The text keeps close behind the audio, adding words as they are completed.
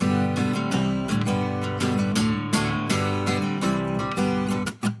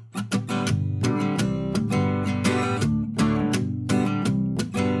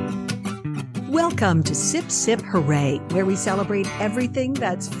Welcome to Sip Sip Hooray, where we celebrate everything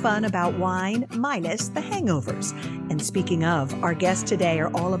that's fun about wine, minus the hangovers. And speaking of, our guests today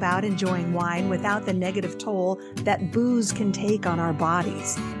are all about enjoying wine without the negative toll that booze can take on our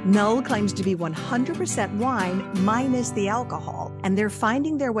bodies. Null claims to be 100% wine minus the alcohol, and they're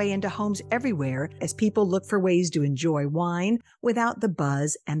finding their way into homes everywhere as people look for ways to enjoy wine without the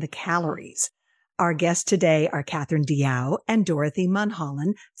buzz and the calories. Our guests today are Catherine Diao and Dorothy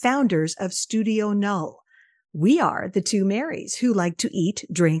Mulholland, founders of Studio Null. We are the two Marys who like to eat,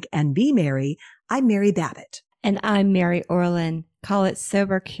 drink, and be merry. I'm Mary Babbitt. And I'm Mary Orland. Call it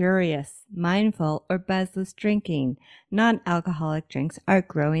sober curious, mindful, or buzzless drinking. Non-alcoholic drinks are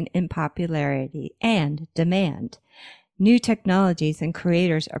growing in popularity and demand. New technologies and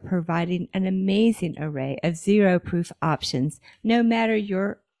creators are providing an amazing array of zero-proof options, no matter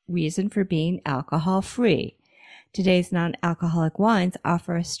your reason for being alcohol-free. Today's non-alcoholic wines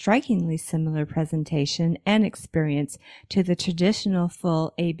offer a strikingly similar presentation and experience to the traditional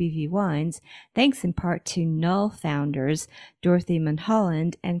full ABV wines, thanks in part to Null founders Dorothy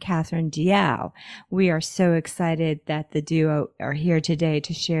Mulholland and Catherine Diao. We are so excited that the duo are here today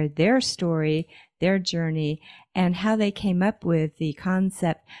to share their story, their journey, and how they came up with the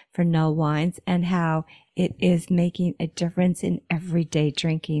concept for Null wines and how it is making a difference in everyday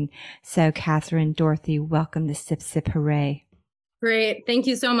drinking. So, Catherine, Dorothy, welcome to Sip Sip Hooray. Great. Thank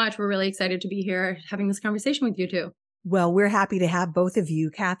you so much. We're really excited to be here having this conversation with you two. Well, we're happy to have both of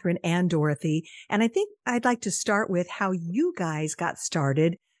you, Catherine and Dorothy. And I think I'd like to start with how you guys got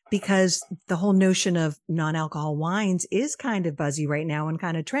started, because the whole notion of non-alcohol wines is kind of buzzy right now and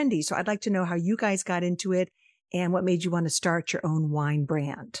kind of trendy. So I'd like to know how you guys got into it and what made you want to start your own wine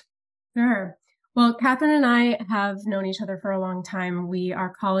brand. Sure. Well, Catherine and I have known each other for a long time. We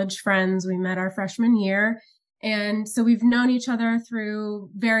are college friends. We met our freshman year. And so we've known each other through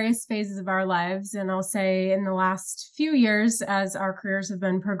various phases of our lives. And I'll say in the last few years, as our careers have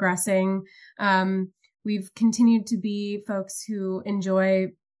been progressing, we've continued to be folks who enjoy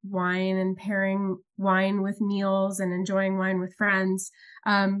wine and pairing wine with meals and enjoying wine with friends.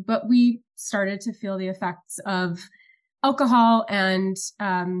 But we started to feel the effects of alcohol and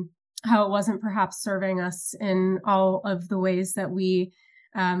how it wasn't perhaps serving us in all of the ways that we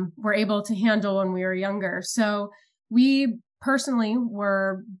were able to handle when we were younger. So we personally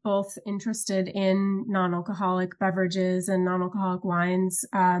were both interested in non-alcoholic beverages and non-alcoholic wines.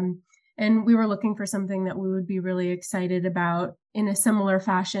 And we were looking for something that we would be really excited about in a similar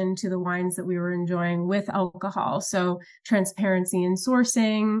fashion to the wines that we were enjoying with alcohol. So transparency in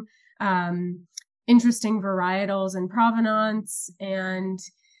sourcing, interesting varietals and provenance, and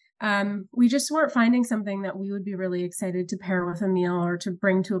we just weren't finding something that we would be really excited to pair with a meal or to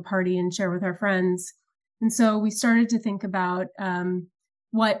bring to a party and share with our friends. And so we started to think about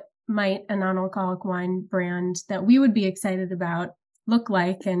what might a non-alcoholic wine brand that we would be excited about look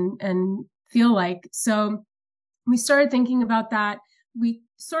like and feel like. So we started thinking about that. We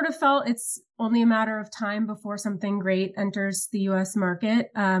sort of felt it's only a matter of time before something great enters the US market.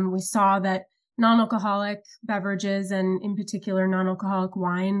 We saw that non-alcoholic beverages, and in particular non-alcoholic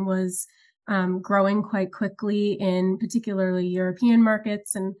wine, was growing quite quickly in particularly European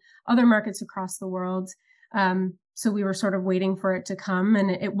markets and other markets across the world. So we were sort of waiting for it to come,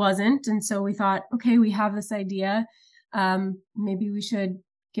 and it wasn't. And so we thought, okay, we have this idea. Maybe we should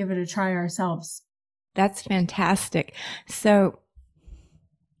give it a try ourselves. That's fantastic. So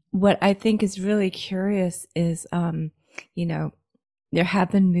what I think is really curious is, there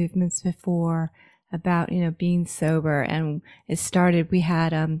have been movements before about, being sober, and it started, we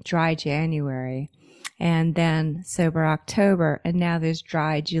had dry January and then sober October, and now there's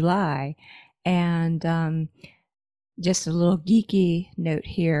dry July. And just a little geeky note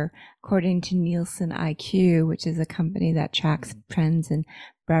here, according to Nielsen IQ, which is a company that tracks trends in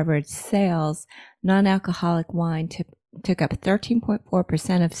beverage sales, non-alcoholic wine took up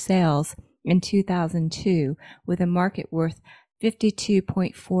 13.4% of sales in 2002, with a market worth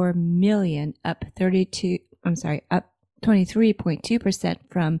 $52.4 million, up 23.2%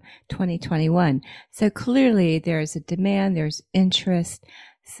 from 2021. So clearly there's a demand, there's interest.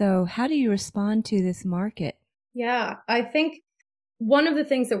 So how do you respond to this market? Yeah, I think one of the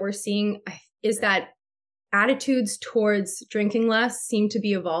things that we're seeing is that attitudes towards drinking less seem to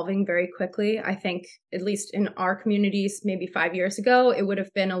be evolving very quickly. I think, at least in our communities, maybe 5 years ago, it would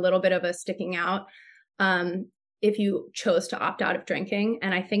have been a little bit of a sticking out if you chose to opt out of drinking.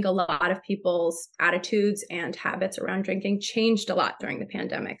 And I think a lot of people's attitudes and habits around drinking changed a lot during the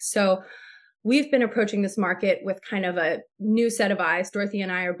pandemic. So we've been approaching this market with kind of a new set of eyes. Dorothy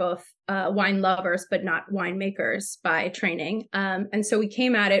and I are both wine lovers, but not winemakers by training. And so we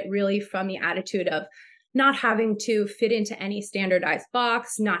came at it really from the attitude of not having to fit into any standardized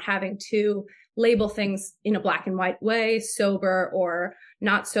box, not having to label things in a black and white way, sober or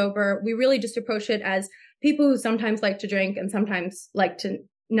not sober. We really just approach it as people who sometimes like to drink and sometimes like to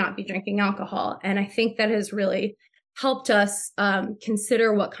not be drinking alcohol. And I think that has really helped us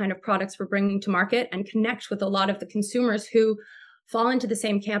consider what kind of products we're bringing to market and connect with a lot of the consumers who fall into the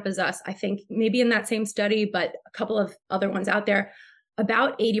same camp as us. I think maybe in that same study, but a couple of other ones out there,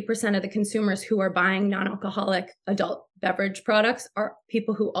 about 80% of the consumers who are buying non-alcoholic adult beverage products are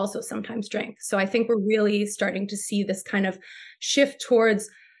people who also sometimes drink. So I think we're really starting to see this kind of shift towards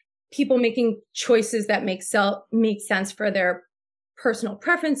people making choices that make sense for their personal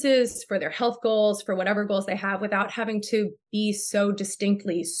preferences, for their health goals, for whatever goals they have, without having to be so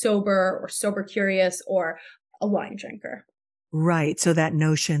distinctly sober or sober curious or a wine drinker. Right. So that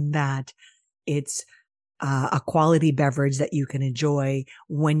notion that it's a quality beverage that you can enjoy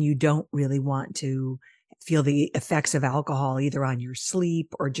when you don't really want to feel the effects of alcohol, either on your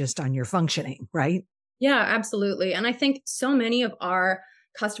sleep or just on your functioning, right? Yeah, absolutely. And I think so many of our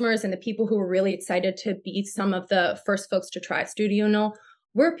customers and the people who were really excited to be some of the first folks to try Studio Null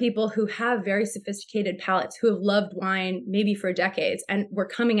were people who have very sophisticated palates, who have loved wine maybe for decades. And we're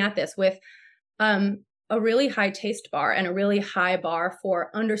coming at this with a really high taste bar and a really high bar for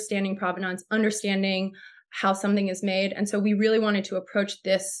understanding provenance, understanding how something is made. And so we really wanted to approach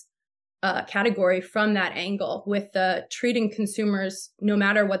this category from that angle, with treating consumers, no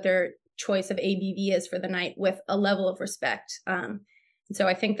matter what their choice of ABV is for the night, with a level of respect. And so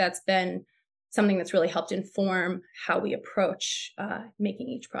I think that's been something that's really helped inform how we approach making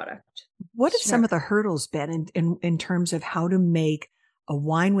each product. What have some of the hurdles been in terms of how to make a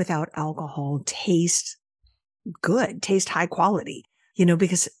wine without alcohol taste good, taste high quality? You know,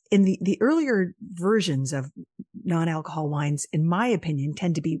 because in the earlier versions of non-alcohol wines, in my opinion,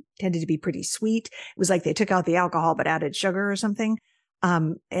 tended to be pretty sweet. It was like they took out the alcohol but added sugar or something.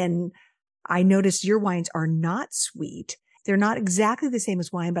 And I noticed your wines are not sweet. They're not exactly the same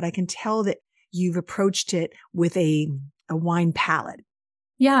as wine, but I can tell that you've approached it with a wine palate.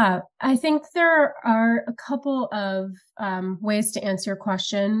 Yeah, I think there are a couple of ways to answer your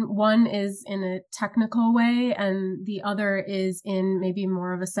question. One is in a technical way, and the other is in maybe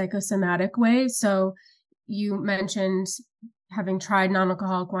more of a psychosomatic way. So you mentioned having tried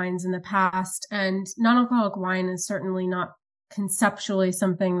non-alcoholic wines in the past, and non-alcoholic wine is certainly not conceptually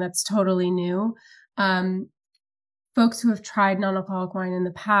something that's totally new. Folks who have tried non-alcoholic wine in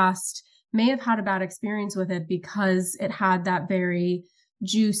the past may have had a bad experience with it because it had that very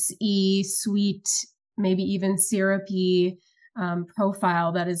juicy, sweet, maybe even syrupy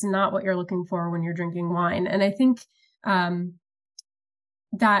profile that is not what you're looking for when you're drinking wine. And I think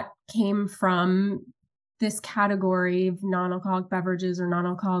that came from this category of non-alcoholic beverages or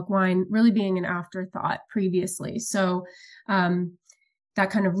non-alcoholic wine really being an afterthought previously. So that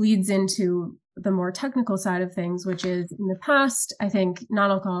kind of leads into the more technical side of things, which is in the past, I think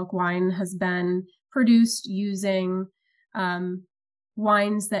non-alcoholic wine has been produced using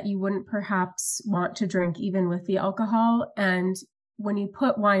wines that you wouldn't perhaps want to drink even with the alcohol. And when you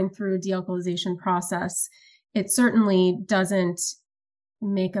put wine through a dealcoholization process, it certainly doesn't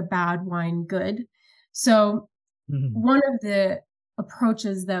make a bad wine good. So one of the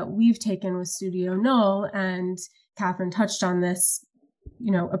approaches that we've taken with Studio Null, and Catherine touched on this,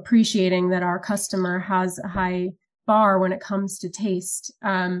 you know, appreciating that our customer has a high bar when it comes to taste,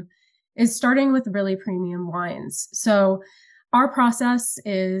 is starting with really premium wines. So our process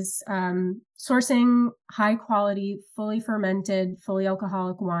is sourcing high quality, fully fermented, fully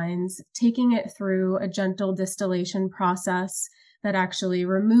alcoholic wines, taking it through a gentle distillation process that actually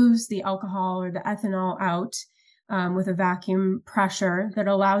removes the alcohol or the ethanol out with a vacuum pressure that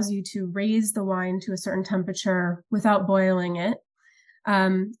allows you to raise the wine to a certain temperature without boiling it,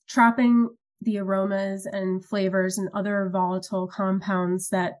 trapping the aromas and flavors and other volatile compounds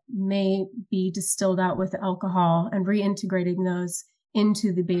that may be distilled out with the alcohol and reintegrating those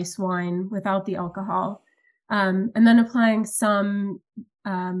into the base wine without the alcohol. And then applying some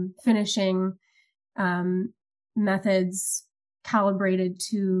finishing methods calibrated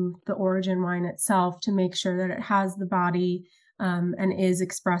to the origin wine itself to make sure that it has the body and is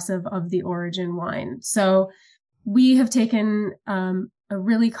expressive of the origin wine. So we have taken a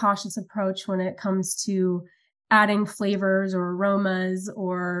really cautious approach when it comes to adding flavors or aromas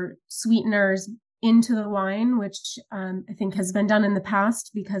or sweeteners into the wine, which I think has been done in the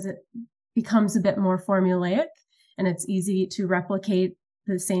past because it becomes a bit more formulaic and it's easy to replicate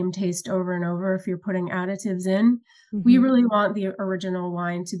the same taste over and over if you're putting additives in. We really want the original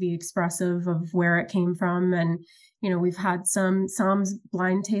wine to be expressive of where it came from. And, we've had some somms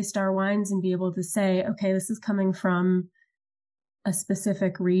blind taste our wines and be able to say, okay, this is coming from a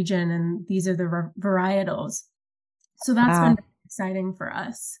specific region and these are the varietals. So that's been exciting for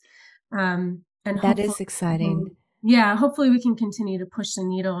us. And that is exciting. Hopefully we can continue to push the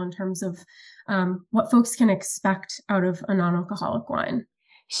needle in terms of what folks can expect out of a non-alcoholic wine.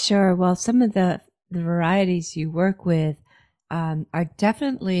 Sure. Well, some of the varieties you work with are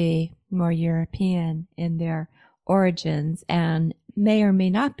definitely more European in their origins and may or may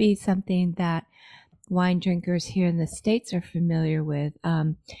not be something that wine drinkers here in the States are familiar with.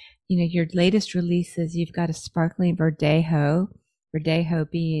 Your latest releases, you've got a sparkling Verdejo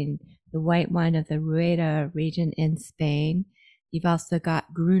being the white wine of the Rueda region in Spain. You've also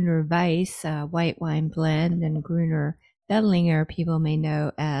got Gruner Weiss, white wine blend, and Gruner Veltliner, people may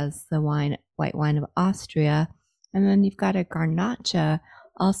know as the white wine of Austria. And then you've got a Garnacha,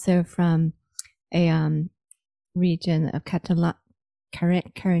 also from a region of Catalonia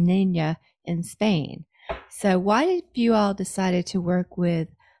in Spain. So why did you all decided to work with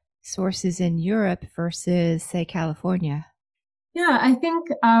sources in Europe versus, say, California? Yeah, I think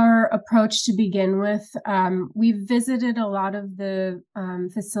our approach to begin with, we've visited a lot of the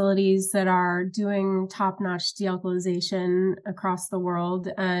facilities that are doing top-notch dealcoholization across the world.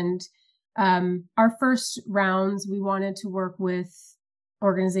 And our first rounds, we wanted to work with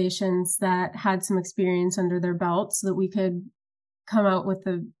organizations that had some experience under their belt so that we could come out with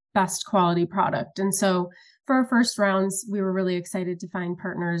the best quality product. And so for our first rounds, we were really excited to find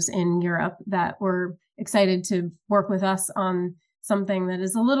partners in Europe that were excited to work with us on something that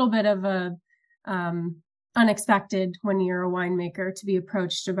is a little bit of a unexpected when you're a winemaker to be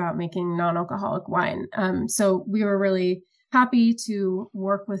approached about making non-alcoholic wine. So we were really happy to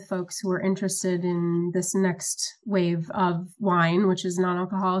work with folks who are interested in this next wave of wine, which is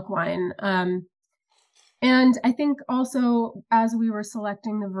non-alcoholic wine. And I think also as we were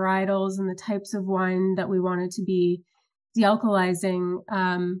selecting the varietals and the types of wine that we wanted to be dealcoholizing,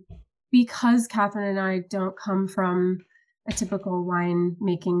 because Catherine and I don't come from a typical wine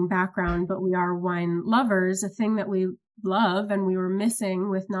making background, but we are wine lovers, a thing that we love and we were missing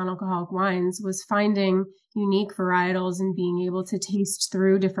with non-alcoholic wines was finding unique varietals and being able to taste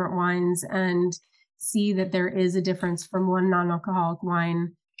through different wines and see that there is a difference from one non-alcoholic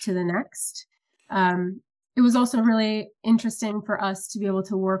wine to the next. It was also really interesting for us to be able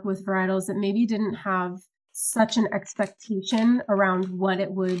to work with varietals that maybe didn't have such an expectation around what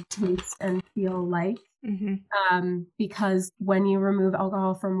it would taste and feel like. Because when you remove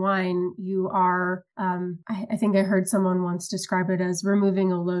alcohol from wine, you are, I think I heard someone once describe it as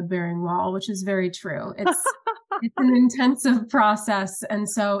removing a load-bearing wall, which is very true. It's an intensive process. And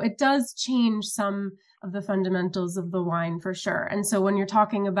so it does change some of the fundamentals of the wine for sure. And so when you're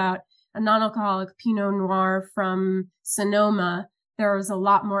talking about a non-alcoholic Pinot Noir from Sonoma, there was a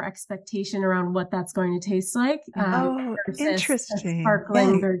lot more expectation around what that's going to taste like. Interesting.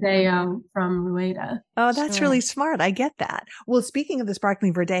 Sparkling Verdejo from Rueda. Oh, that's really smart. I get that. Well, speaking of the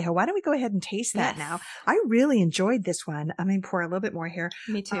sparkling Verdejo, why don't we go ahead and taste that now? I really enjoyed this one. I'm going to pour a little bit more here.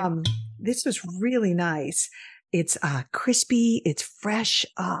 Me too. This was really nice. It's crispy. It's fresh.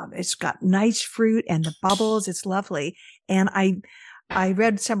 It's got nice fruit and the bubbles. It's lovely. And I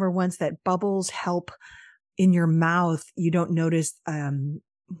read somewhere once that bubbles help in your mouth. You don't notice a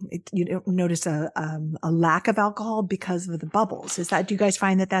lack of alcohol because of the bubbles. Do you guys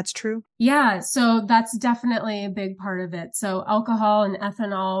find that that's true? Yeah, so that's definitely a big part of it. So alcohol and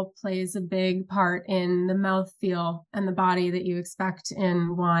ethanol plays a big part in the mouthfeel and the body that you expect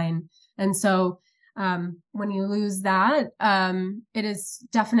in wine. And so when you lose that, it is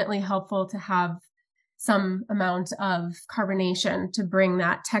definitely helpful to have some amount of carbonation to bring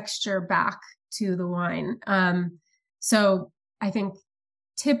that texture back to the wine. So I think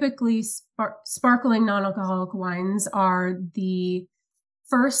typically sparkling non-alcoholic wines are the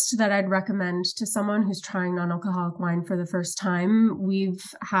first that I'd recommend to someone who's trying non-alcoholic wine for the first time. We've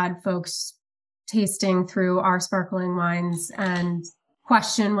had folks tasting through our sparkling wines and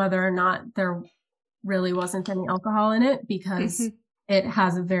question whether or not there really wasn't any alcohol in it because it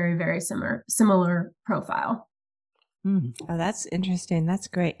has a very, very similar profile. Oh, that's interesting. That's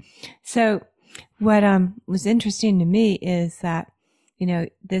great. So what was interesting to me is that,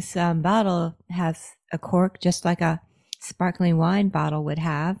 this bottle has a cork just like a sparkling wine bottle would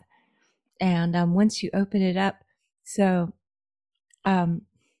have. And once you open it up, so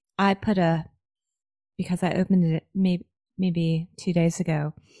I put because I opened it maybe 2 days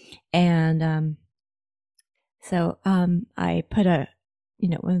ago, and so I put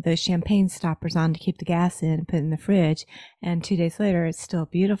one of those champagne stoppers on to keep the gas in and put it in the fridge. And 2 days later, it's still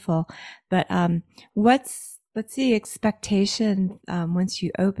beautiful. But what's the expectation once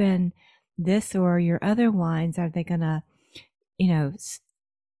you open this or your other wines? Are they going to,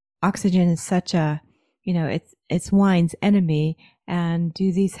 oxygen is such a, it's wine's enemy. And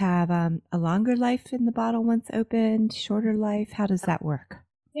do these have a longer life in the bottle once opened, shorter life? How does that work?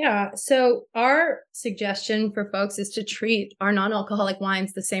 Yeah. So our suggestion for folks is to treat our non-alcoholic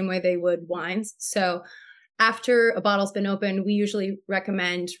wines the same way they would wines. So after a bottle's been opened, we usually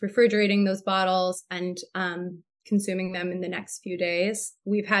recommend refrigerating those bottles and consuming them in the next few days.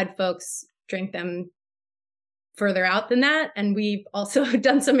 We've had folks drink them further out than that. And we've also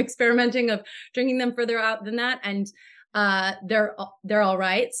done some experimenting of drinking them further out than that. And they're all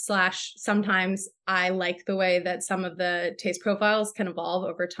right. / sometimes I like the way that some of the taste profiles can evolve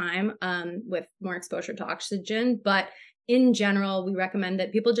over time, with more exposure to oxygen. But in general, we recommend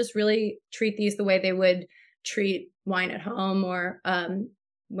that people just really treat these the way they would treat wine at home or,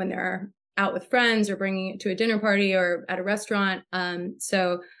 when they're out with friends or bringing it to a dinner party or at a restaurant.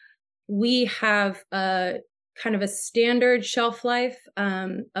 So we have a kind of a standard shelf life,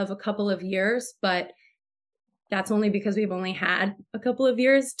 of a couple of years, but that's only because we've only had a couple of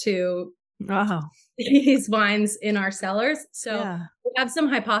years to these wines in our cellars. So we have some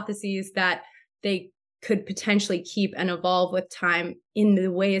hypotheses that they could potentially keep and evolve with time in the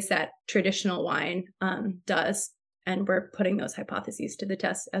ways that traditional wine does. And we're putting those hypotheses to the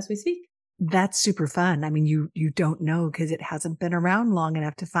test as we speak. That's super fun. I mean, you don't know because it hasn't been around long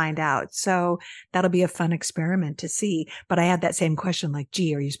enough to find out. So that'll be a fun experiment to see. But I had that same question, like,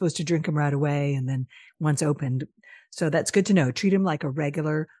 gee, are you supposed to drink them right away? And then once opened. So that's good to know. Treat them like a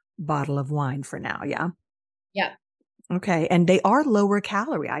regular bottle of wine for now. Yeah. Yeah. Okay. And they are lower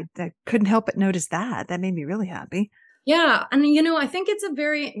calorie. I couldn't help but notice that. That made me really happy. Yeah. And, I think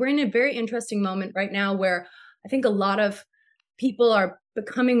we're in a very interesting moment right now where I think a lot of people are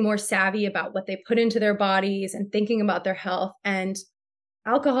becoming more savvy about what they put into their bodies and thinking about their health. And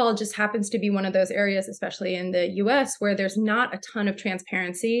alcohol just happens to be one of those areas, especially in the US, where there's not a ton of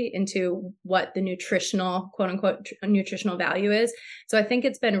transparency into what the nutritional, quote unquote, nutritional value is. So I think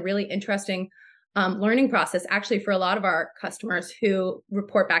it's been a really interesting learning process, actually, for a lot of our customers who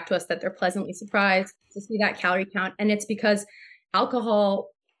report back to us that they're pleasantly surprised to see that calorie count. And it's because alcohol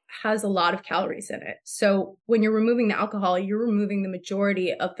has a lot of calories in it. So when you're removing the alcohol, you're removing the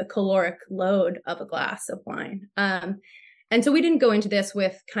majority of the caloric load of a glass of wine. And so we didn't go into this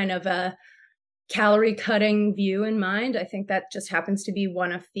with kind of a calorie cutting view in mind. I think that just happens to be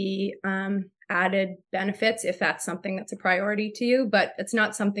one of the added benefits, if that's something that's a priority to you, but it's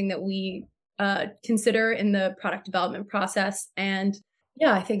not something that we consider in the product development process. And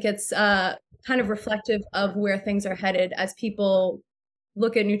yeah, I think it's kind of reflective of where things are headed as people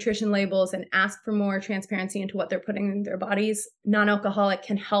look at nutrition labels and ask for more transparency into what they're putting in their bodies. Non-alcoholic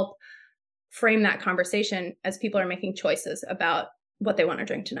can help frame that conversation as people are making choices about what they want to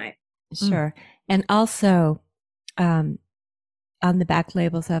drink tonight. Sure. And also, on the back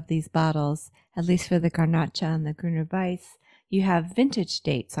labels of these bottles, at least for the Garnacha and the Gruner Weiss, you have vintage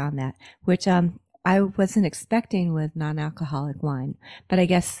dates on that, which I wasn't expecting with non-alcoholic wine. But I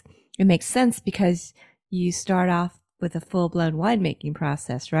guess it makes sense because you start off with a full-blown winemaking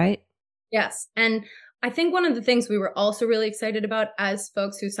process, right? Yes. And I think one of the things we were also really excited about as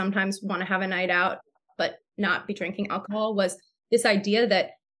folks who sometimes want to have a night out but not be drinking alcohol was this idea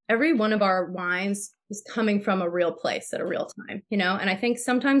that every one of our wines is coming from a real place at a real time, And I think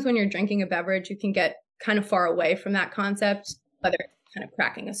sometimes when you're drinking a beverage, you can get kind of far away from that concept, whether it's kind of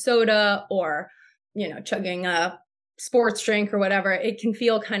cracking a soda or, chugging a sports drink or whatever. It can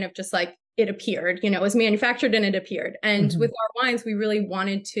feel kind of just like it appeared, it was manufactured and it appeared. And with our wines, we really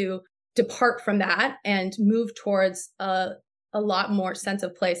wanted to depart from that and move towards a lot more sense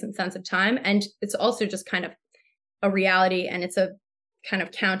of place and sense of time. And it's also just kind of a reality, and it's a kind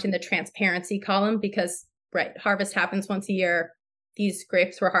of count in the transparency column because, right, harvest happens once a year. These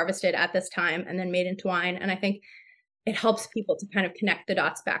grapes were harvested at this time and then made into wine. And I think it helps people to kind of connect the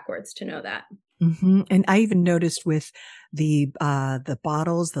dots backwards to know that. Mm-hmm. And I even noticed with the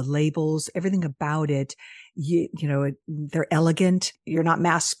bottles, the labels, everything about it, they're elegant. You're not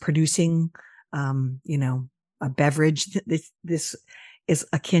mass producing, a beverage. This is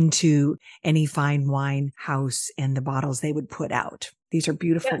akin to any fine wine house and the bottles they would put out. These are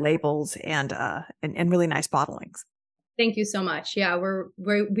beautiful labels and really nice bottlings. Thank you so much. Yeah,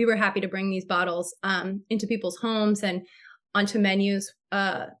 we were happy to bring these bottles into people's homes and onto menus.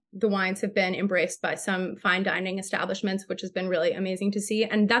 The wines have been embraced by some fine dining establishments, which has been really amazing to see.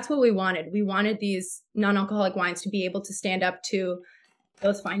 And that's what we wanted. We wanted these non-alcoholic wines to be able to stand up to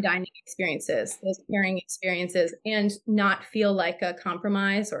those fine dining experiences, those pairing experiences, and not feel like a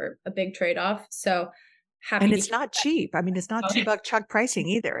compromise or a big trade-off. So happy And to it's hear not that. cheap. I mean, it's not $2 chuck pricing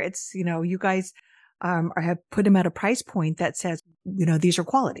either. It's, you guys have put them at a price point that says, these are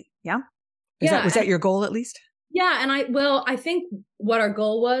quality. Yeah. Was Yeah. that your goal at least? Yeah. And I think what our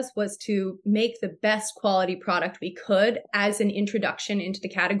goal was to make the best quality product we could as an introduction into the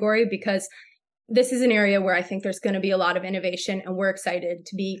category, because this is an area where I think there's going to be a lot of innovation, and we're excited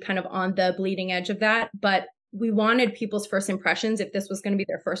to be kind of on the bleeding edge of that. But we wanted people's first impressions, if this was going to be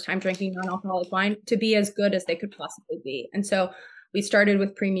their first time drinking non-alcoholic wine, to be as good as they could possibly be. And so we started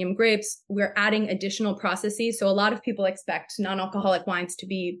with premium grapes. We're adding additional processes. So a lot of people expect non-alcoholic wines to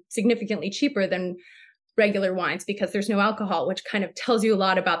be significantly cheaper than regular wines because there's no alcohol, which kind of tells you a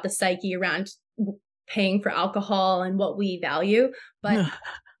lot about the psyche around paying for alcohol and what we value. But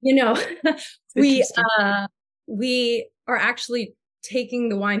we are actually taking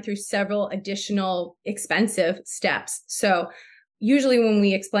the wine through several additional expensive steps. So usually when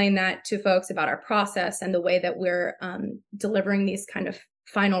we explain that to folks about our process and the way that we're delivering these kind of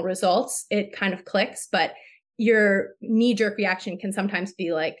final results, it kind of clicks. But your knee-jerk reaction can sometimes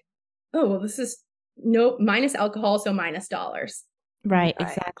be like, oh, well, this is minus alcohol, so minus dollars. Right,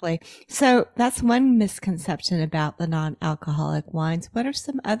 exactly. So that's one misconception about the non-alcoholic wines. What are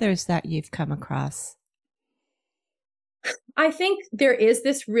some others that you've come across? I think there is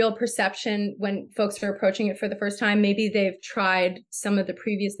this real perception when folks are approaching it for the first time. Maybe they've tried some of the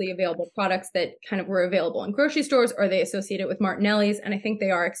previously available products that kind of were available in grocery stores, or they associate it with Martinelli's. And I think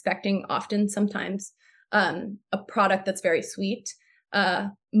they are expecting sometimes a product that's very sweet.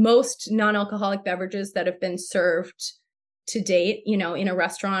 Most non-alcoholic beverages that have been served to date, in a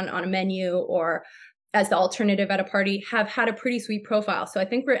restaurant, on a menu, or as the alternative at a party, have had a pretty sweet profile. So I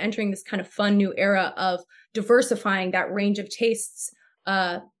think we're entering this kind of fun new era of diversifying that range of tastes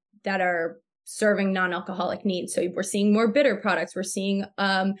that are serving non-alcoholic needs. So we're seeing more bitter products. We're seeing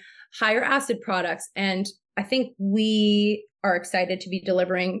higher acid products. And I think we are excited to be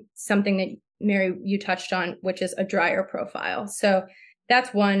delivering something that, Mary, you touched on, which is a drier profile. So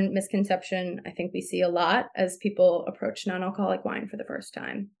that's one misconception I think we see a lot as people approach non-alcoholic wine for the first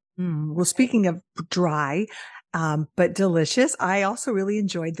time. Well, speaking of dry, but delicious, I also really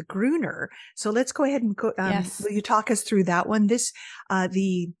enjoyed the Gruner. So let's go ahead and go. Yes. Will you talk us through that one? I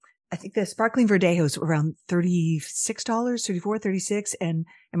think the sparkling Verdejo is around $36, 34, 36. And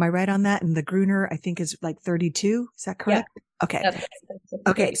am I right on that? And the Gruner, I think, is like 32. Is that correct? Yeah. Okay. That's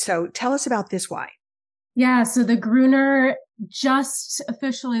okay. So tell us about this wine. Yeah. So the Gruner just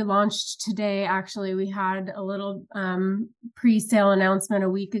officially launched today. Actually, we had a little pre-sale announcement a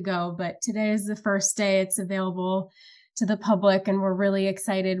week ago, but today is the first day it's available to the public, and we're really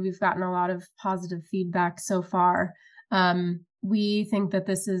excited. We've gotten a lot of positive feedback so far. We think that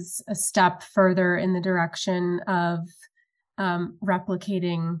this is a step further in the direction of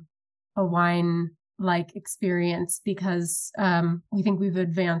replicating a wine-like experience, because we think we've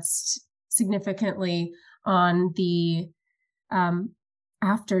advanced significantly on the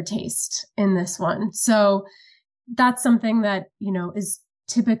aftertaste in this one. So that's something that, is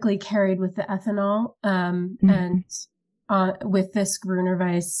typically carried with the ethanol, and with this Gruner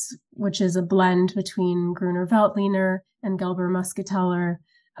Weiss, which is a blend between Gruner Veltliner and Gelber Muscateller.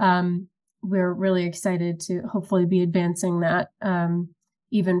 We're really excited to hopefully be advancing that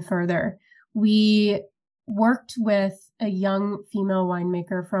even further. We worked with a young female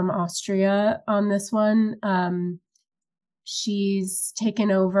winemaker from Austria on this one. She's taken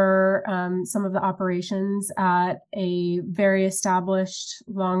over some of the operations at a very established,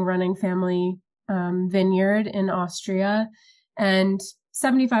 long-running family vineyard in Austria. And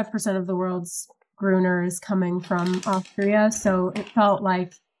 75% of the world's Gruner is coming from Austria. So it felt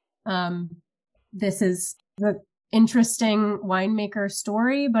like this is the interesting winemaker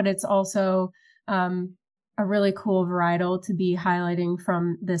story, but it's also a really cool varietal to be highlighting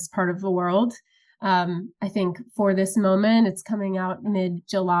from this part of the world. I think for this moment, it's coming out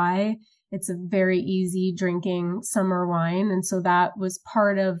mid-July. It's a very easy drinking summer wine. And so that was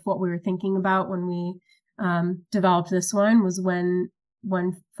part of what we were thinking about when we developed this one, was when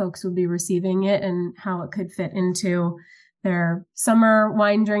folks would be receiving it and how it could fit into their summer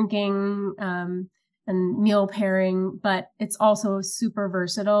wine drinking and meal pairing. But it's also a super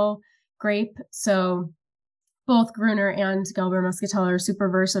versatile grape. So both Gruner and Gelber Muscateller are super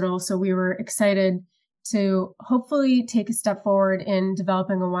versatile. So we were excited to hopefully take a step forward in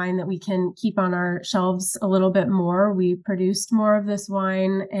developing a wine that we can keep on our shelves a little bit more. We produced more of this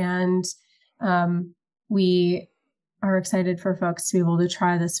wine, and we are excited for folks to be able to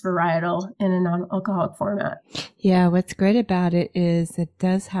try this varietal in a non-alcoholic format. Yeah, what's great about it is it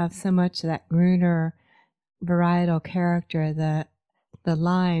does have so much of that Gruner varietal character, the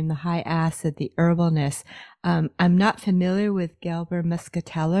lime, the high acid, the herbalness. I'm not familiar with Gelber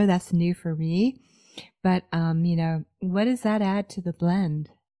Muscateller. That's new for me. But, what does that add to the blend?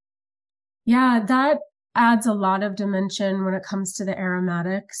 Yeah, that adds a lot of dimension when it comes to the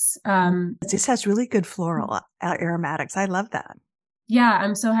aromatics. This has really good floral aromatics. I love that. Yeah,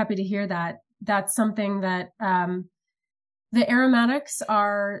 I'm so happy to hear that. That's something that the aromatics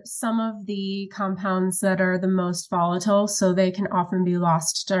are some of the compounds that are the most volatile, so they can often be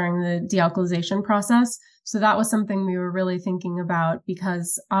lost during the dealcoholization process. So that was something we were really thinking about,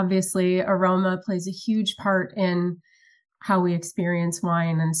 because obviously aroma plays a huge part in how we experience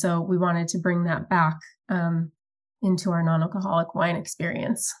wine. And so we wanted to bring that back into our non-alcoholic wine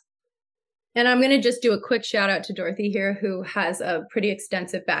experience. And I'm going to just do a quick shout out to Dorothy here, who has a pretty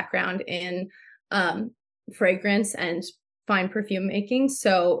extensive background in fragrance and fine perfume making.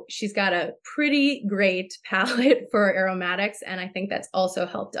 So she's got a pretty great palette for aromatics. And I think that's also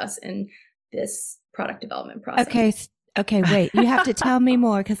helped us in this product development process. Okay, wait. You have to tell me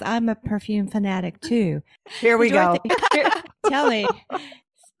more, because I'm a perfume fanatic too. Here we go. Tell me.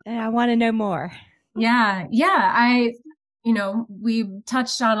 I want to know more. Yeah. We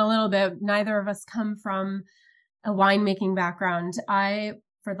touched on a little bit. Neither of us come from a winemaking background. I,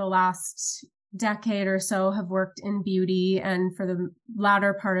 for the last decade or so, have worked in beauty. And for the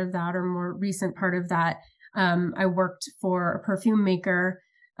latter part of that, or more recent part of that, I worked for a perfume maker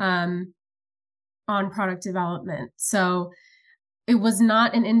on product development. So it was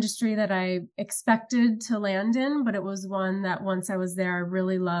not an industry that I expected to land in, but it was one that once I was there, I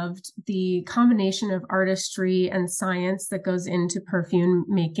really loved the combination of artistry and science that goes into perfume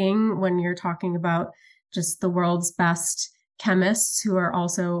making when you're talking about just the world's best chemists who are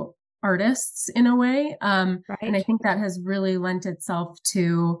also artists in a way. Right. And I think that has really lent itself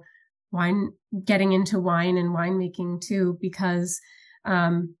to getting into wine and winemaking too, because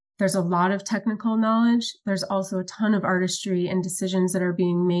there's a lot of technical knowledge. There's also a ton of artistry and decisions that are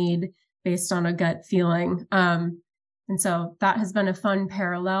being made based on a gut feeling. And so that has been a fun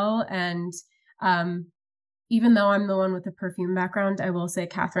parallel. And even though I'm the one with the perfume background, I will say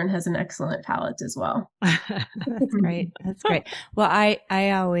Catherine has an excellent palette as well. That's great. That's great. Well,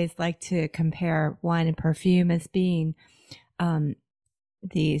 I always like to compare wine and perfume as being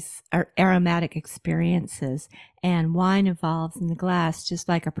these are aromatic experiences, and wine evolves in the glass just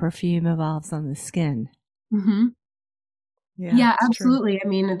like a perfume evolves on the skin. Mm-hmm. Yeah, absolutely. True. I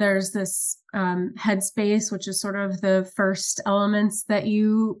mean, there's this headspace, which is sort of the first elements that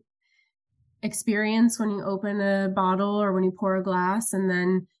you experience when you open a bottle or when you pour a glass. And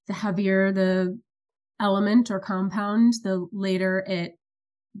then the heavier the element or compound, the later it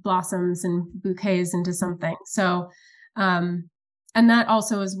blossoms and bouquets into something. So, and that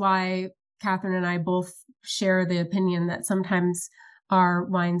also is why Catherine and I both share the opinion that sometimes our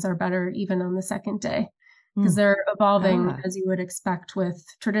wines are better even on the second day, because they're evolving as you would expect with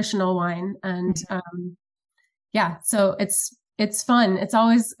traditional wine. And so it's fun. It's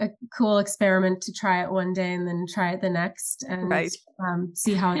always a cool experiment to try it one day and then try it the next and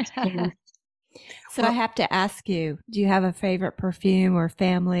see how it's changed. So I have to ask you, do you have a favorite perfume or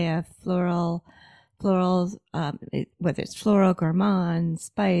family of florals, whether it's floral, gourmand,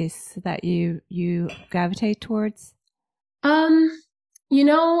 spice, that you gravitate towards?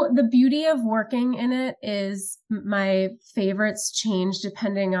 The beauty of working in it is my favorites change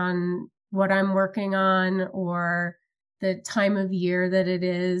depending on what I'm working on or the time of year that it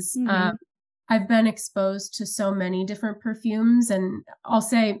is. Mm-hmm. I've been exposed to so many different perfumes, and I'll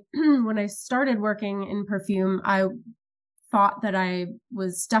say when I started working in perfume, I thought that I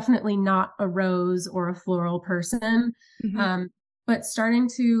was definitely not a rose or a floral person. Mm-hmm. But starting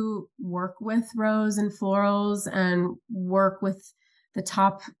to work with rose and florals and work with the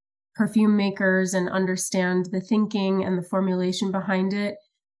top perfume makers and understand the thinking and the formulation behind it,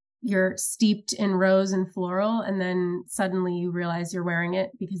 you're steeped in rose and floral, and then suddenly you realize you're wearing it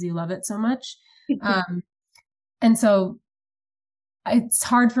because you love it so much. And so it's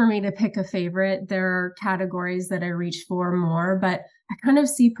hard for me to pick a favorite. There are categories that I reach for more, but I kind of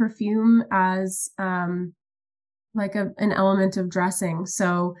see perfume as like an element of dressing.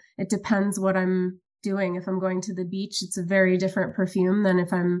 So it depends what I'm doing. If I'm going to the beach, it's a very different perfume than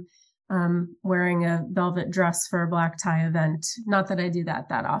if I'm wearing a velvet dress for a black tie event. Not that I do that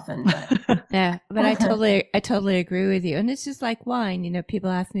often, but yeah, but I totally agree with you. And it's just like wine. People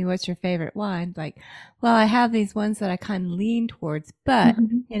ask me, what's your favorite wine? Like, well, I have these ones that I kind of lean towards, but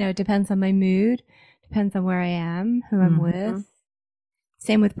it depends on my mood, depends on where I am, who I'm with.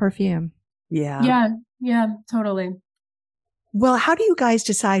 Same with perfume. Yeah. Yeah, totally. Well, how do you guys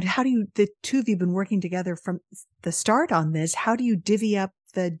decide? The two of you have been working together from the start on this? How do you divvy up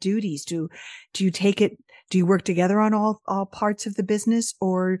the duties? Do you take it? Do you work together on all parts of the business,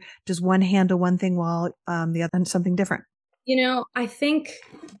 or does one handle one thing while the other something different? I think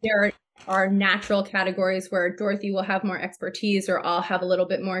there are natural categories where Dorothy will have more expertise or I'll have a little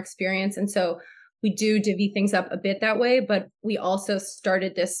bit more experience. And so we do divvy things up a bit that way, but we also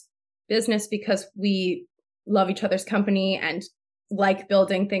started this business because we love each other's company and like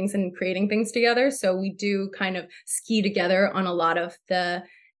building things and creating things together. So we do kind of ski together on a lot of the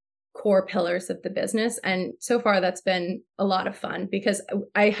core pillars of the business. And so far that's been a lot of fun because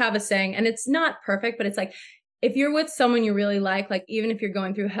I have a saying, and it's not perfect, but it's like, if you're with someone you really like even if you're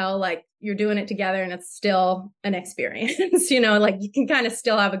going through hell, like you're doing it together and it's still an experience, like you can kind of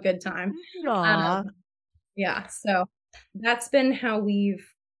still have a good time. Yeah. So that's been how we've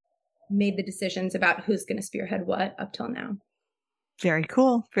made the decisions about who's going to spearhead what up till now. Very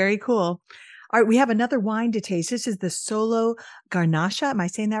cool. Very cool. All right. We have another wine to taste. This is the Solo Garnacha. Am I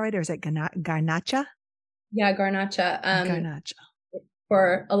saying that right? Or is it Garnacha? Yeah. Garnacha. Garnacha.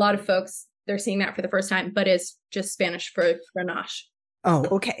 For a lot of folks, they're seeing that for the first time, but it's just Spanish for Grenache. Oh,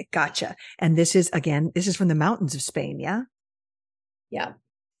 okay. Gotcha. And this is from the mountains of Spain. Yeah. Yeah.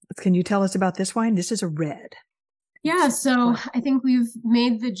 Can you tell us about this wine? This is a red. Yeah. So I think we've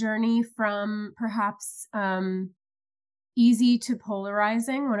made the journey from perhaps, easy to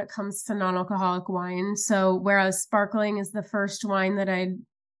polarizing when it comes to non-alcoholic wine. So whereas sparkling is the first wine that I'd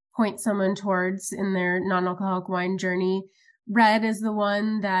point someone towards in their non-alcoholic wine journey, red is the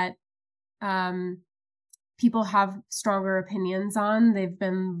one that people have stronger opinions on. They've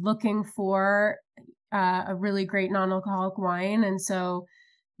been looking for a really great non-alcoholic wine. And so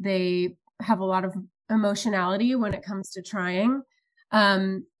they have a lot of emotionality when it comes to trying.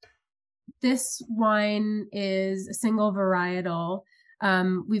 This wine is a single varietal.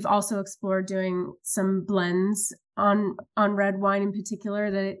 We've also explored doing some blends on red wine in particular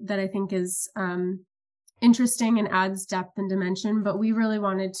that I think is interesting and adds depth and dimension. But we really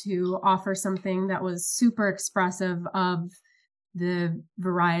wanted to offer something that was super expressive of the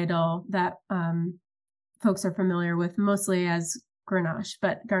varietal that folks are familiar with, mostly as Grenache,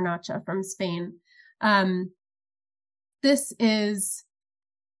 but Garnacha from Spain. This is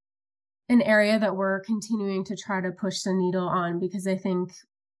an area that we're continuing to try to push the needle on because I think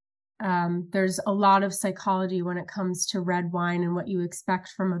there's a lot of psychology when it comes to red wine and what you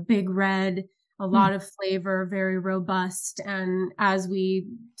expect from a big red, a lot of flavor, very robust. And as we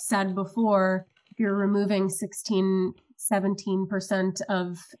said before, if you're removing 17%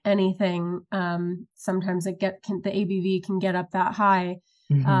 of anything, sometimes the ABV can get up that high.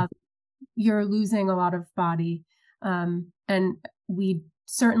 You're losing a lot of body. And we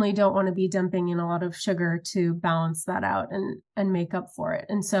certainly don't want to be dumping in a lot of sugar to balance that out and make up for it.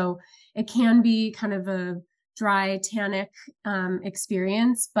 And so it can be kind of a dry, tannic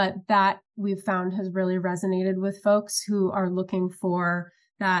experience, but that we've found has really resonated with folks who are looking for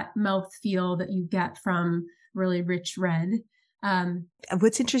that mouthfeel that you get from really rich red.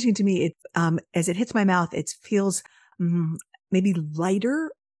 What's interesting to me, as it hits my mouth, it feels maybe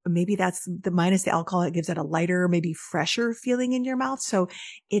lighter. Maybe that's minus the alcohol. It gives it a lighter, maybe fresher feeling in your mouth. So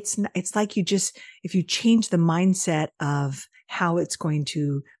it's like if you change the mindset of how it's going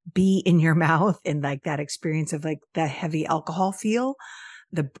to be in your mouth and like that experience of like the heavy alcohol feel,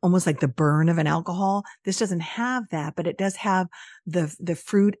 almost like the burn of an alcohol. This doesn't have that, but it does have the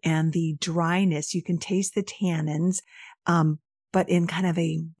fruit and the dryness. You can taste the tannins, but in kind of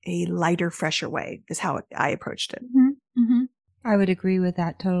a lighter, fresher way is how I approached it. I would agree with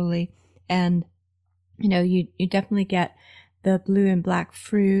that totally. And, you definitely get the blue and black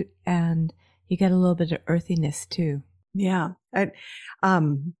fruit and you get a little bit of earthiness too. Yeah. I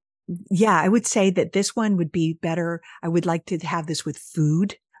would say that this one would be better. I would like to have this with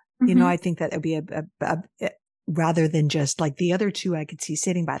food. I think that would be rather than just like the other two I could see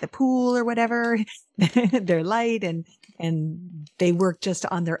sitting by the pool or whatever. They're light and they work just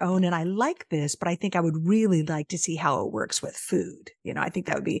on their own. And I like this, but I think I would really like to see how it works with food. I think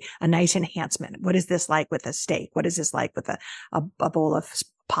that would be a nice enhancement. What is this like with a steak? What is this like with a bowl of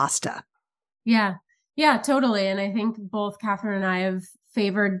pasta? Yeah. Yeah, totally. And I think both Catherine and I have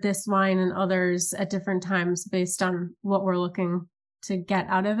favored this wine and others at different times based on what we're looking to get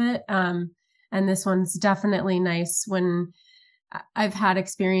out of it. And this one's definitely nice when I've had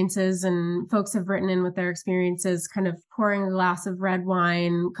experiences and folks have written in with their experiences, kind of pouring a glass of red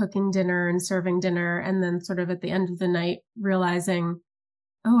wine, cooking dinner and serving dinner. And then sort of at the end of the night, realizing,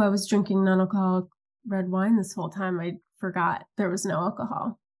 oh, I was drinking non-alcoholic red wine this whole time. I forgot there was no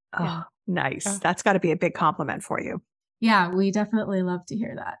alcohol. Oh, Yeah. nice. Oh. That's got to be a big compliment for you. Yeah, we definitely love to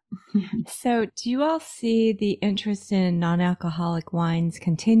hear that. So do you all see the interest in non-alcoholic wines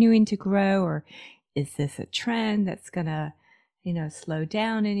continuing to grow, or is this a trend that's going to, slow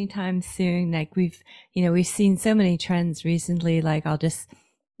down anytime soon? Like we've seen so many trends recently. Like I'll just,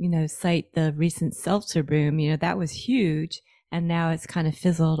 cite the recent seltzer boom, that was huge, and now it's kind of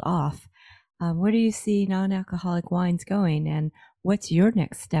fizzled off. Where do you see non-alcoholic wines going, and what's your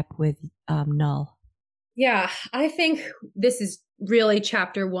next step with Null? Yeah, I think this is really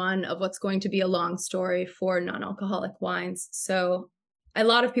chapter one of what's going to be a long story for non-alcoholic wines. So a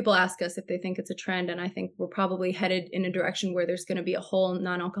lot of people ask us if they think it's a trend, and I think we're probably headed in a direction where there's going to be a whole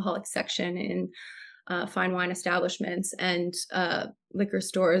non-alcoholic section in fine wine establishments and liquor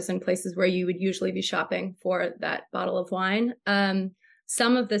stores and places where you would usually be shopping for that bottle of wine.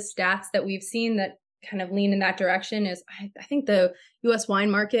 Some of the stats that we've seen that kind of lean in that direction is I think the US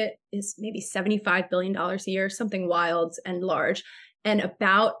wine market is maybe $75 billion a year, something wild and large. And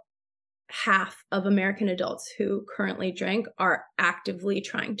about half of American adults who currently drink are actively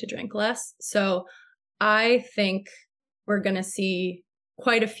trying to drink less. So I think we're going to see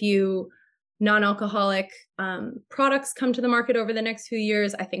quite a few non-alcoholic products come to the market over the next few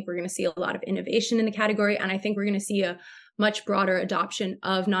years. I think we're going to see a lot of innovation in the category. And I think we're going to see a much broader adoption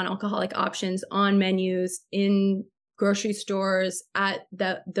of non-alcoholic options on menus, in grocery stores, at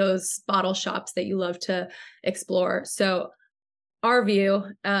those bottle shops that you love to explore. So our view,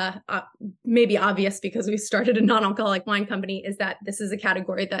 maybe obvious because we started a non-alcoholic wine company, is that this is a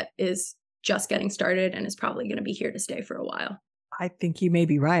category that is just getting started and is probably going to be here to stay for a while. I think you may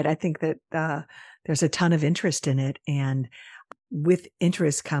be right. I think that there's a ton of interest in it. And with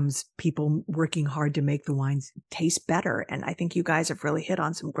interest comes people working hard to make the wines taste better. And I think you guys have really hit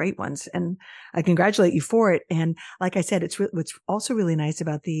on some great ones. And I congratulate you for it. And like I said, what's also really nice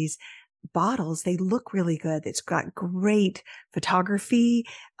about these bottles, they look really good. It's got great photography.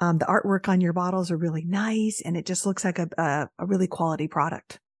 The artwork on your bottles are really nice. And it just looks like a really quality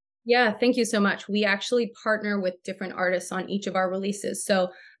product. Yeah, thank you so much. We actually partner with different artists on each of our releases. So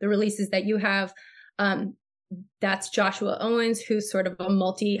the releases that you have, that's Joshua Owens, who's sort of a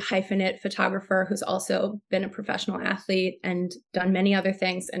multi-hyphenate photographer who's also been a professional athlete and done many other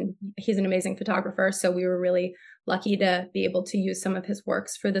things. And he's an amazing photographer. So we were really lucky to be able to use some of his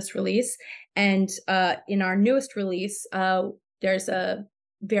works for this release. And in our newest release, there's a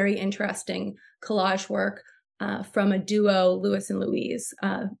very interesting collage work from a duo, Louis and Louise,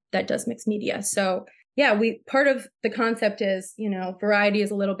 that does mixed media. So yeah, part of the concept is, variety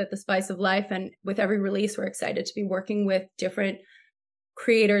is a little bit the spice of life. And with every release, we're excited to be working with different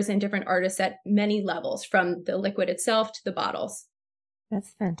creators and different artists at many levels, from the liquid itself to the bottles.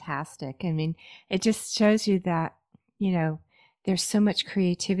 That's fantastic. I mean, it just shows you that, there's so much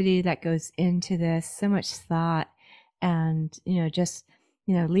creativity that goes into this, so much thought, and,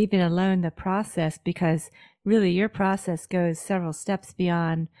 leaving alone the process, because really your process goes several steps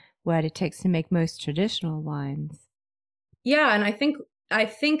beyond what it takes to make most traditional wines. Yeah. And I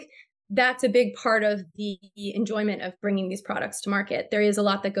think that's a big part of the enjoyment of bringing these products to market. There is a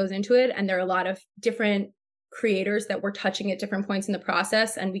lot that goes into it, and there are a lot of different creators that we're touching at different points in the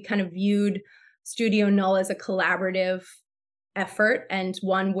process. And we kind of viewed Studio Null as a collaborative effort, and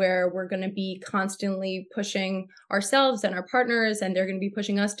one where we're going to be constantly pushing ourselves and our partners, and they're going to be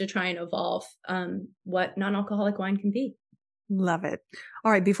pushing us to try and evolve what non-alcoholic wine can be. Love it.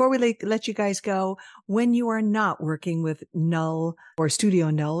 All right. Before we let you guys go, when you are not working with Null or Studio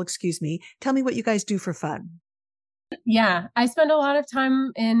Null, tell me what you guys do for fun. Yeah, I spend a lot of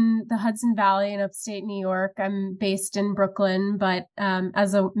time in the Hudson Valley in upstate New York. I'm based in Brooklyn, but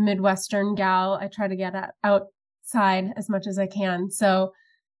as a Midwestern gal, I try to get outside as much as I can. So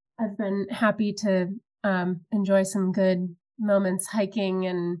I've been happy to enjoy some good moments hiking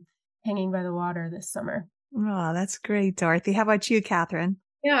and hanging by the water this summer. Oh, that's great, Dorothy. How about you, Catherine?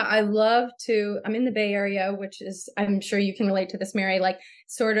 Yeah, I'm in the Bay Area, which is, I'm sure you can relate to this, Mary, like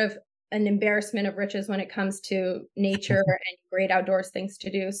sort of an embarrassment of riches when it comes to nature and great outdoors things to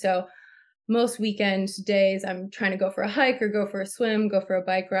do. So most weekend days, I'm trying to go for a hike or go for a swim, go for a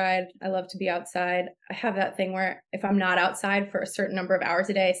bike ride. I love to be outside. I have that thing where if I'm not outside for a certain number of hours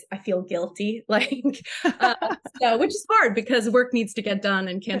a day, I feel guilty, which is hard because work needs to get done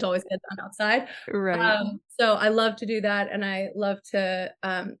and can't always get done outside. Right. So I love to do that. And I love to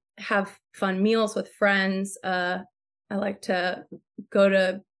have fun meals with friends. I like to go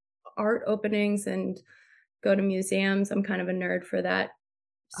to art openings and go to museums. I'm kind of a nerd for that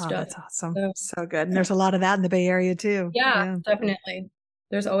stuff. That's awesome. So good. And there's a lot of that in the Bay Area too. Yeah, definitely.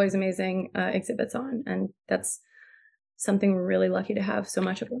 there's always amazing exhibits on, and that's something we're really lucky to have so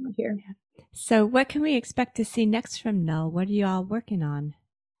much of around here. So what can we expect to see next from Null? What are you all working on?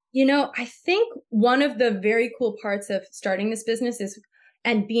 I think one of the very cool parts of starting this business is,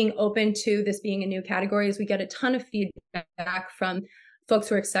 and being open to this being a new category, is we get a ton of feedback from folks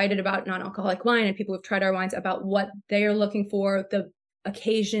who are excited about non-alcoholic wine and people who've tried our wines about what they are looking for, the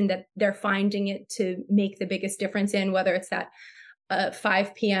occasion that they're finding it to make the biggest difference in, whether it's that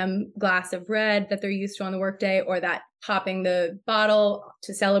 5 p.m. glass of red that they're used to on the workday, or that popping the bottle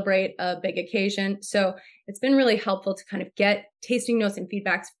to celebrate a big occasion. So it's been really helpful to kind of get tasting notes and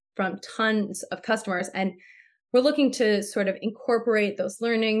feedbacks from tons of customers. And we're looking to sort of incorporate those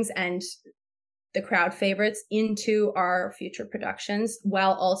learnings and the crowd favorites into our future productions,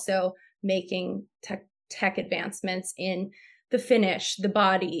 while also making tech advancements in the finish, the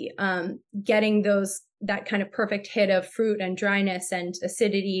body, getting that kind of perfect hit of fruit and dryness and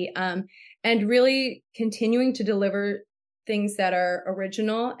acidity, and really continuing to deliver things that are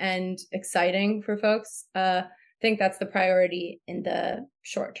original and exciting for folks. I think that's the priority in the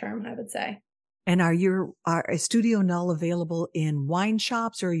short term, I would say. And is Studio Null available in wine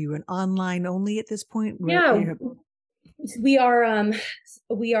shops, or are you an online only at this point? Yeah, we are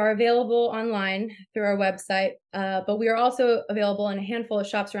available online through our website, but we are also available in a handful of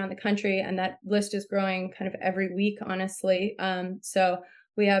shops around the country, and that list is growing kind of every week, honestly. So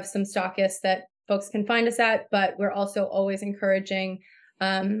we have some stockists that folks can find us at, but we're also always encouraging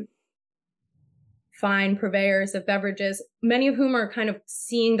fine purveyors of beverages, many of whom are kind of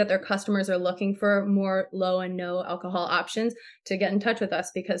seeing that their customers are looking for more low and no alcohol options, to get in touch with us,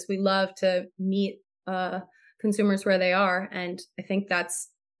 because we love to meet consumers where they are. And I think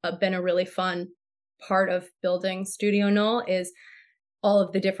that's been a really fun part of building Studio Null, is all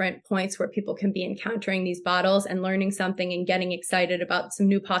of the different points where people can be encountering these bottles and learning something and getting excited about some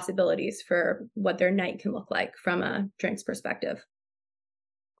new possibilities for what their night can look like from a drinks perspective.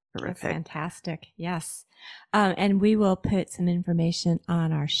 Terrific. That's fantastic. Yes. And we will put some information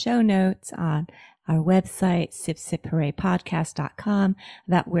on our show notes on our website, sipsiphooraipodcast.com,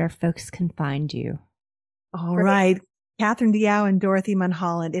 about where folks can find you. All right. Catherine Diao and Dorothy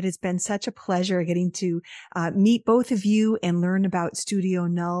Mulholland, it has been such a pleasure getting to meet both of you and learn about Studio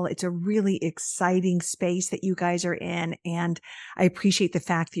Null. It's a really exciting space that you guys are in, and I appreciate the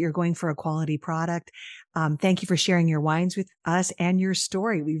fact that you're going for a quality product. Thank you for sharing your wines with us and your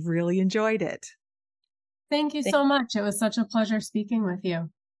story. We've really enjoyed it. Thank you so much. It was such a pleasure speaking with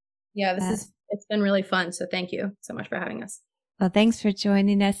you. Yeah, it's been really fun. So thank you so much for having us. Well, thanks for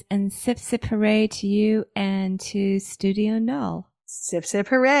joining us, and sip, sip, hooray to you and to Studio Null. Sip, sip,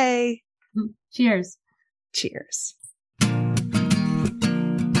 hooray. Cheers. Cheers.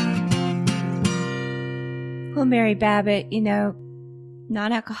 Well, Mary Babbitt,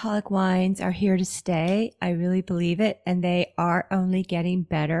 non-alcoholic wines are here to stay. I really believe it. And they are only getting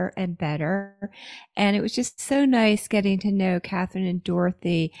better and better. And it was just so nice getting to know Catherine and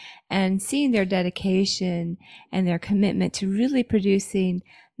Dorothy and seeing their dedication and their commitment to really producing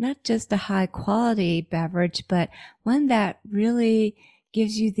not just a high quality beverage, but one that really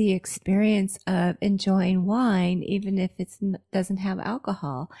gives you the experience of enjoying wine, even if it doesn't have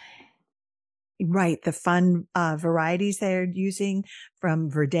alcohol. Right. The fun varieties they're using,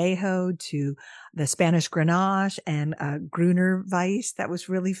 from Verdejo to the Spanish Grenache and Gruner Weiss. That was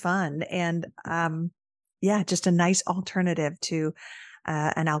really fun. And just a nice alternative to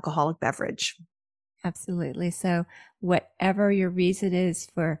an alcoholic beverage. Absolutely. So whatever your reason is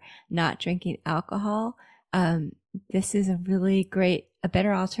for not drinking alcohol, this is a really a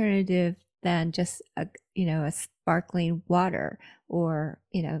better alternative than just a sparkling water or,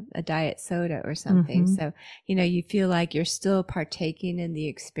 a diet soda or something. Mm-hmm. So, you feel like you're still partaking in the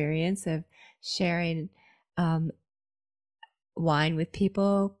experience of sharing, wine with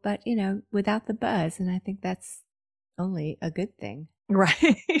people, but, without the buzz. And I think that's only a good thing.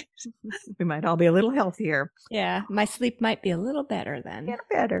 Right. We might all be a little healthier. Yeah. My sleep might be a little better then. Get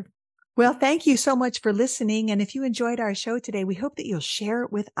better. Well, thank you so much for listening. And if you enjoyed our show today, we hope that you'll share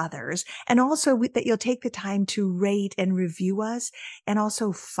it with others, and also that you'll take the time to rate and review us, and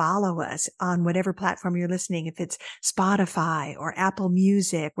also follow us on whatever platform you're listening. If it's Spotify or Apple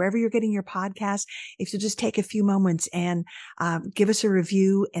Music, wherever you're getting your podcast, if you'll just take a few moments and give us a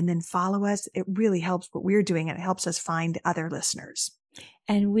review and then follow us, it really helps what we're doing, and it helps us find other listeners.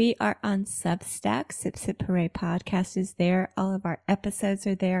 And we are on Substack. Sip Sip Hooray podcast is there. All of our episodes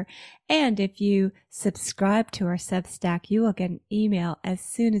are there. And if you subscribe to our Substack, you will get an email as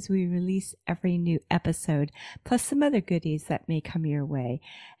soon as we release every new episode, plus some other goodies that may come your way.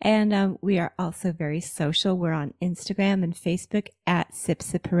 And we are also very social. We're on Instagram and Facebook at Sip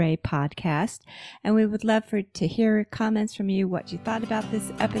Sip Hooray podcast. And we would love to hear comments from you, what you thought about this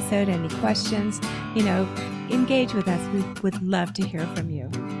episode, any questions, engage with us. We would love to hear from you.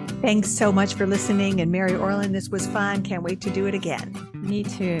 Thanks so much for listening. And Mary Orland, this was fun. Can't wait to do it again. Me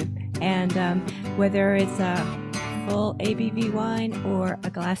too. And whether it's a full ABV wine or a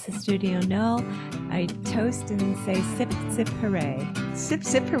glass of Studio Null, I toast and say sip, sip, hooray. Sip,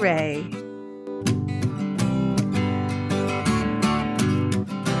 sip, hooray.